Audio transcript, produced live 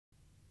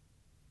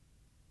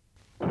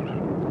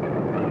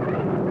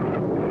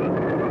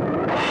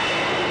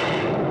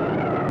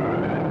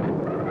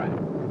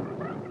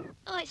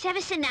It's ever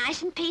so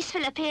nice and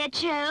peaceful up here,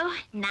 Joe.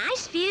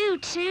 Nice view,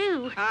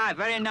 too. Ah,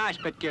 very nice,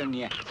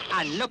 Petunia.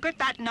 And look at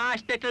that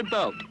nice little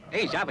boat.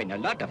 He's having a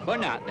lot of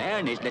fun out there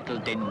in his little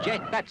dinghy.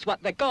 That's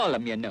what they call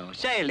them, you know,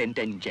 sailing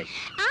dinghy. Are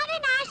they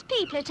nice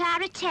people at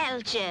our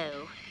hotel,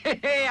 Joe?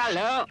 Hey,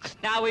 hello.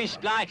 Now he's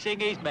splicing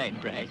his main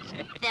brace.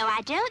 Though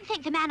I don't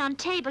think the man on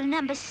table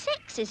number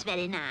 6 is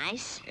very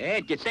nice.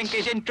 Hey, do you think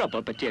he's in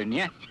trouble,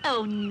 Petunia?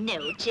 Oh,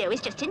 no, Joe. He's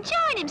just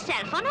enjoying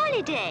himself on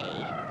holiday.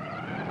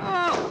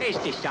 Oh, he's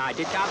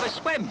decided to have a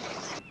swim.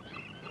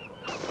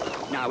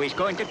 Now he's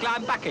going to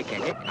climb back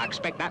again. I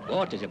expect that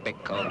water's a bit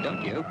cold,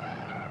 don't you?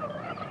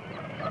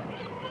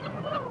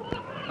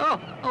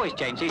 Oh, he's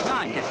changed his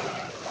mind.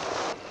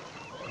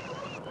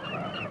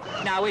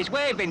 Now he's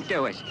waving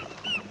to us.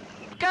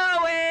 Go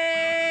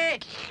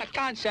it! I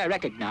can't say I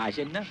recognise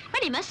him, though.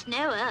 Well, he must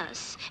know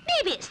us.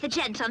 Maybe it's the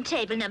gent on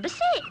table number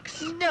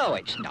 6. No,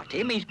 it's not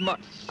him. He's more...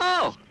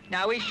 Oh,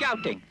 now he's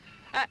shouting.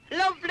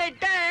 Lovely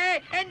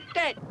day, isn't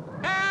it?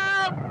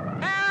 Help!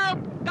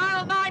 Help!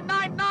 Dial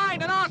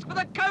 999 and ask for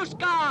the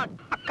Coastguard.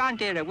 I can't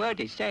hear a word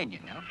he's saying, you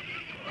know.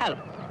 Help.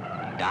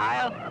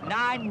 Dial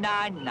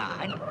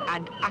 999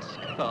 and ask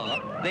for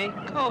the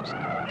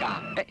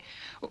Coastguard.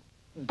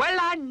 Well,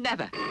 I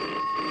never.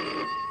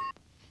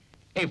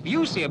 If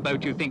you see a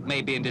boat you think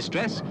may be in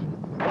distress,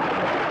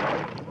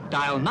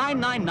 dial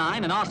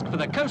 999 and ask for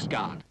the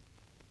Coastguard.